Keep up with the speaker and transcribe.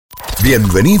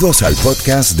Bienvenidos al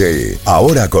podcast de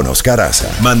Ahora con Oscar Aza.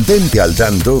 Mantente al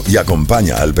tanto y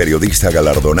acompaña al periodista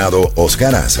galardonado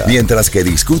Oscar Aza mientras que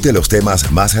discute los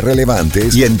temas más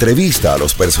relevantes y entrevista a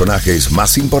los personajes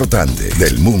más importantes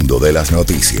del mundo de las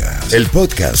noticias. El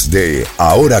podcast de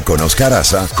Ahora con Oscar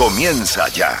Aza comienza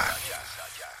ya.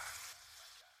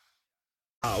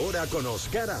 Ahora con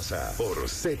Oscar Aza por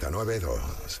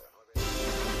Z92.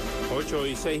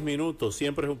 8:06.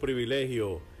 Siempre es un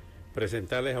privilegio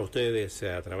presentarles a ustedes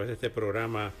a través de este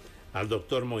programa al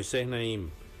doctor Moisés Naím,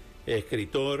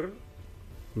 escritor,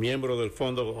 miembro del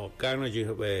Fondo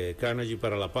Carnegie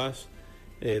para la Paz.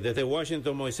 Desde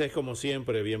Washington, Moisés, como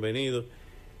siempre, bienvenido.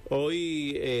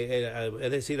 Hoy, es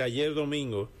decir, ayer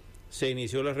domingo, se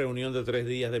inició la reunión de 3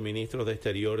 días de ministros de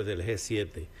Exteriores del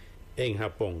G7 en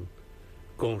Japón,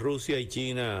 con Rusia y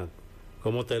China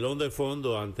como telón de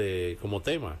fondo como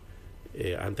tema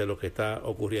ante lo que está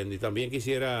ocurriendo. Y también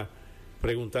quisiera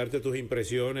preguntarte tus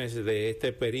impresiones de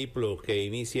este periplo que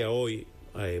inicia hoy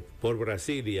por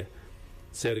Brasilia,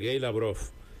 Sergei Lavrov,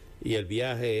 y el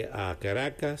viaje a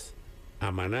Caracas,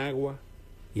 a Managua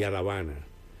y a La Habana.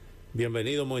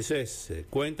 Bienvenido, Moisés.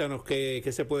 Cuéntanos qué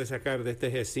se puede sacar de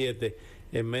este G7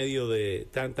 en medio de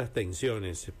tantas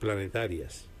tensiones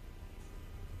planetarias.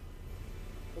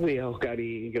 Muy bien, Oscar,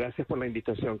 y gracias por la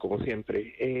invitación, como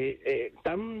siempre.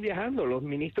 Están viajando, los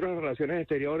ministros de Relaciones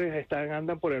Exteriores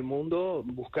andan por el mundo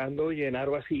buscando llenar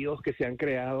vacíos que se han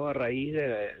creado a raíz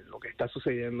de lo que está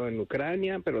sucediendo en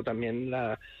Ucrania, pero también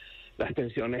las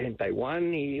tensiones en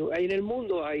Taiwán, y en el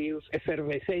mundo hay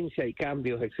efervescencia y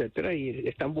cambios, etcétera, y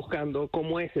están buscando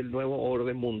cómo es el nuevo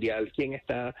orden mundial, quién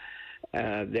está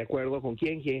de acuerdo con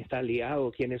quién está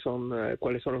aliado,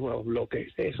 cuáles son los nuevos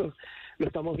bloques. Eso lo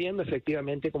estamos viendo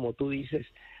efectivamente, como tú dices.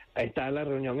 Está la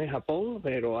reunión en Japón,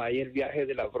 pero hay el viaje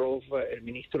de Lavrov, el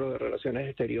ministro de Relaciones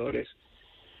Exteriores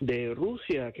de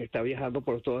Rusia, que está viajando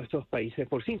por todos estos países,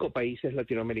 por 5 países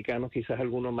latinoamericanos, quizás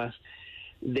alguno más.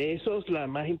 De esos, la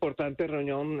más importante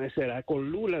reunión será con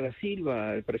Lula da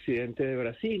Silva, el presidente de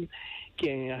Brasil,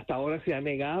 quien hasta ahora se ha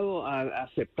negado a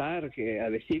aceptar, a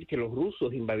decir que los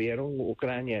rusos invadieron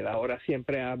Ucrania. Ahora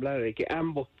siempre habla de que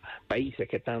ambos países,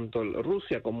 que tanto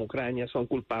Rusia como Ucrania, son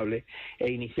culpables e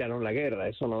iniciaron la guerra.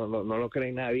 Eso no lo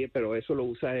cree nadie, pero eso lo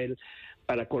usa él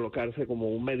para colocarse como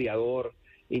un mediador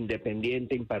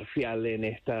independiente, imparcial en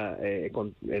esta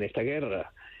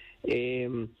guerra.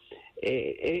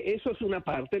 Eso es una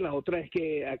parte. La otra es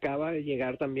que acaba de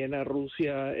llegar también a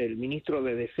Rusia el ministro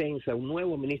de Defensa, un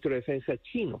nuevo ministro de Defensa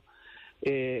chino.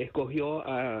 Escogió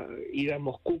ir a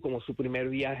Moscú como su primer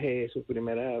viaje, su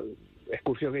primera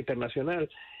excursión internacional.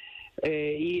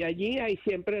 Y allí hay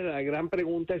siempre la gran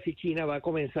pregunta si China va a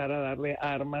comenzar a darle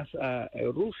armas a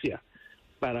Rusia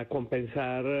para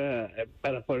compensar,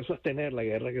 para poder sostener la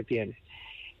guerra que tiene.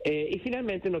 Y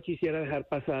finalmente no quisiera dejar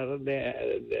pasar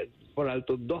por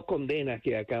alto 2 condenas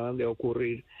que acaban de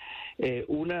ocurrir.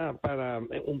 Una para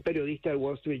un periodista del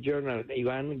Wall Street Journal,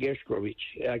 Iván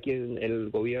Gershkovich, a quien el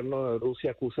gobierno de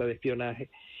Rusia acusa de espionaje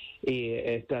y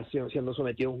está siendo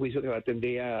sometido a un juicio que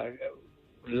tendría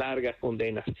largas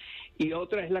condenas. Y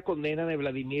otra es la condena de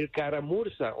Vladimir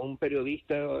Kara-Murza, un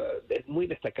periodista muy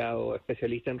destacado,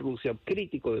 especialista en Rusia,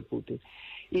 crítico de Putin.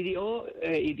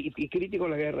 Y crítico de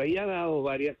la guerra, y ha dado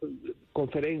varias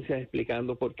conferencias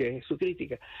explicando por qué es su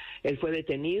crítica. Él fue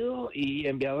detenido y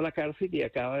enviado a la cárcel y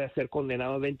acaba de ser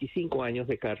condenado a 25 años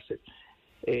de cárcel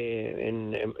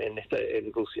en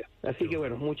Rusia. Así que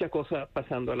bueno, muchas cosas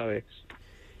pasando a la vez.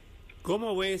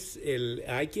 ¿Cómo ves?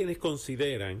 Hay quienes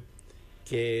consideran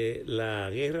que la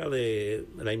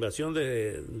invasión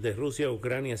de Rusia a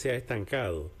Ucrania se ha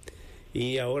estancado,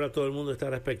 y ahora todo el mundo está a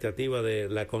la expectativa de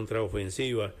la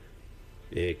contraofensiva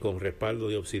con respaldo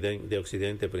de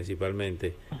Occidente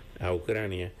principalmente a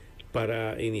Ucrania,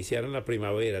 para iniciar en la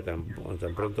primavera, tan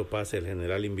pronto pase el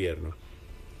general invierno,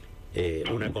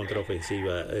 una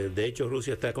contraofensiva. De hecho,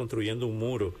 Rusia está construyendo un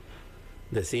muro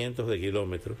de cientos de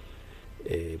kilómetros,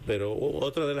 pero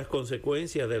otra de las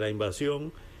consecuencias de la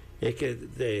invasión es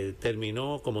que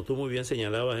terminó, como tú muy bien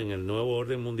señalabas, en el nuevo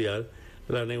orden mundial,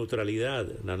 la neutralidad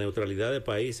de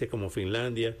países como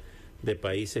Finlandia, de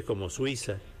países como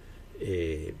Suiza.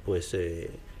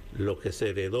 Lo que se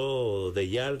heredó de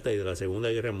Yalta y de la Segunda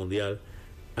Guerra Mundial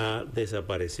ha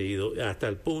desaparecido, hasta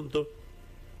el punto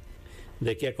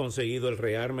de que ha conseguido el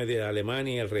rearme de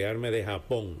Alemania y el rearme de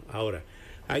Japón. Ahora,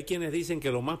 hay quienes dicen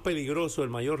que lo más peligroso, el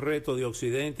mayor reto de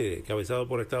Occidente, cabezado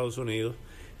por Estados Unidos,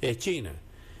 es China,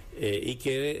 y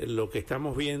que lo que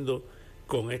estamos viendo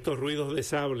con estos ruidos de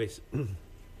sables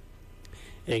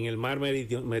en el mar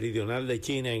meridional de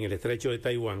China, en el estrecho de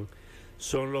Taiwán,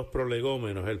 son los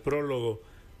prolegómenos, el prólogo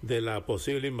de la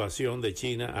posible invasión de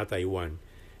China a Taiwán.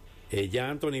 Ya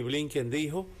Anthony Blinken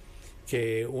dijo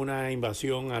que una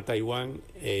invasión a Taiwán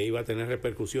iba a tener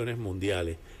repercusiones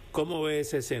mundiales. ¿Cómo ve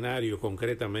ese escenario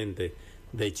concretamente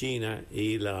de China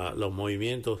y los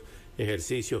movimientos,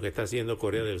 ejercicios que está haciendo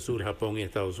Corea del Sur, Japón y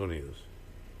Estados Unidos?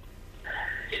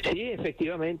 Sí,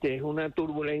 efectivamente, es una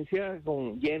turbulencia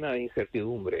llena de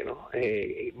incertidumbre, ¿no?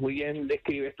 Muy bien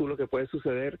describes tú lo que puede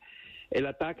suceder. El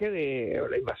ataque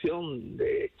la invasión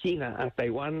de China a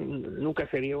Taiwán nunca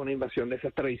sería una invasión de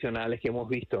esas tradicionales que hemos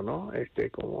visto, ¿no?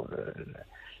 Como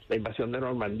la invasión de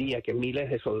Normandía, que miles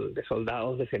de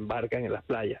soldados desembarcan en las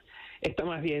playas. Esta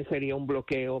más bien sería un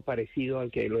bloqueo parecido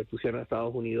al que le pusieron a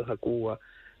Estados Unidos a Cuba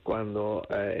cuando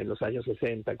en los años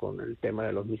 60 con el tema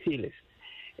de los misiles.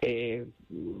 En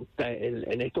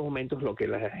estos momentos lo que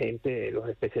los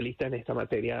especialistas en esta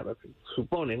materia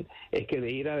suponen es que de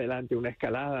ir adelante una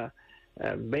escalada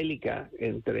bélica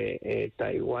entre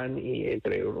Taiwán y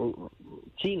entre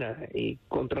China y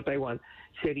contra Taiwán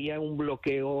sería un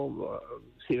bloqueo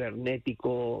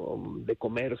cibernético, de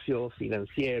comercio,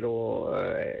 financiero,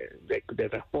 de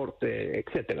transporte,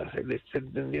 etcétera. Se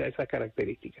tendría esas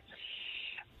características.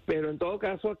 Pero en todo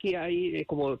caso aquí hay,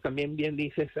 como también bien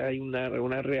dices, hay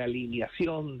una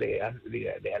realineación de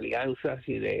alianzas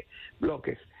y de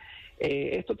bloques.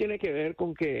 Esto tiene que ver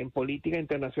con que en política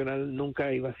internacional nunca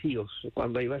hay vacíos.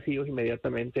 Cuando hay vacíos,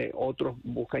 inmediatamente otros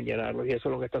buscan llenarlos, y eso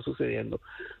es lo que está sucediendo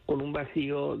con un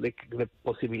vacío de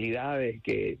posibilidades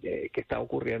que está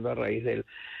ocurriendo a raíz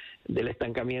del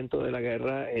estancamiento de la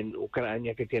guerra en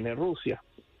Ucrania que tiene Rusia.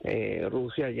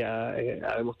 Rusia ya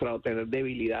ha demostrado tener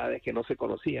debilidades que no se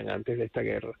conocían antes de esta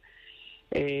guerra.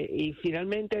 Y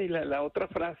finalmente la otra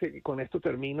frase, y con esto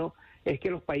termino, es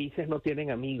que los países no tienen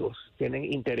amigos, tienen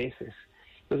intereses.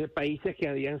 Entonces países que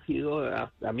habían sido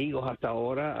amigos hasta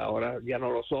ahora ya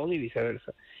no lo son, y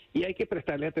viceversa. Y hay que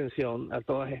prestarle atención a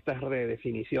todas estas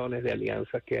redefiniciones de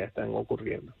alianzas que están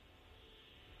ocurriendo.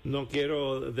 No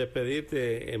quiero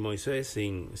despedirte, Moisés,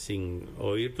 sin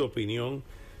oír tu opinión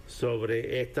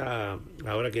sobre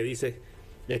ahora que dices,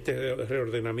 este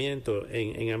reordenamiento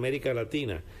en América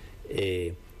Latina.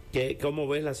 ¿Cómo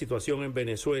ves la situación en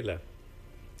Venezuela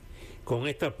con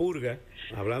esta purga,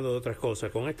 hablando de otras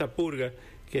cosas, con esta purga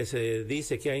que se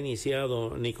dice que ha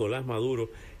iniciado Nicolás Maduro?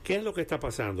 ¿Qué es lo que está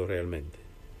pasando realmente?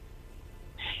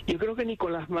 Yo creo que ni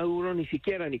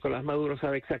siquiera Nicolás Maduro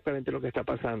sabe exactamente lo que está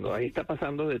pasando. Ahí está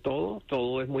pasando de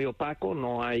todo es muy opaco,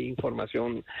 no hay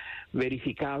información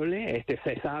verificable.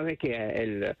 Se sabe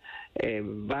que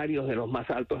varios de los más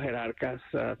altos jerarcas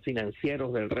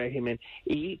financieros del régimen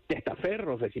y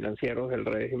testaferros de financieros del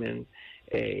régimen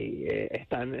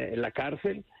están en la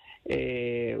cárcel.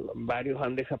 Varios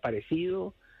han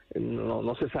desaparecido.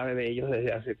 No se sabe de ellos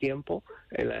desde hace tiempo.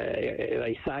 El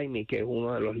Naím, que es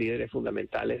uno de los líderes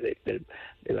fundamentales de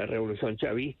la revolución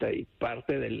chavista y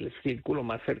parte del círculo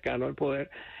más cercano al poder,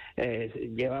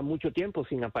 lleva mucho tiempo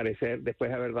sin aparecer después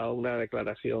de haber dado una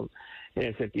declaración en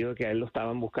el sentido de que a él lo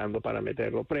estaban buscando para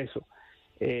meterlo preso.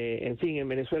 En fin, en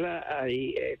Venezuela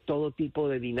hay todo tipo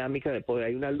de dinámica de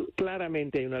poder.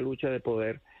 Claramente hay una lucha de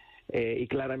poder y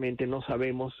claramente no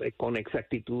sabemos con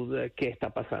exactitud qué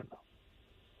está pasando.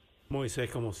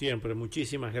 Moisés, como siempre,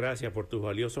 muchísimas gracias por tus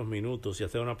valiosos minutos y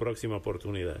hasta una próxima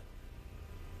oportunidad.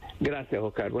 Gracias,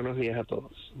 Oscar. Buenos días a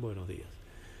todos. Buenos días.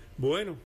 Bueno,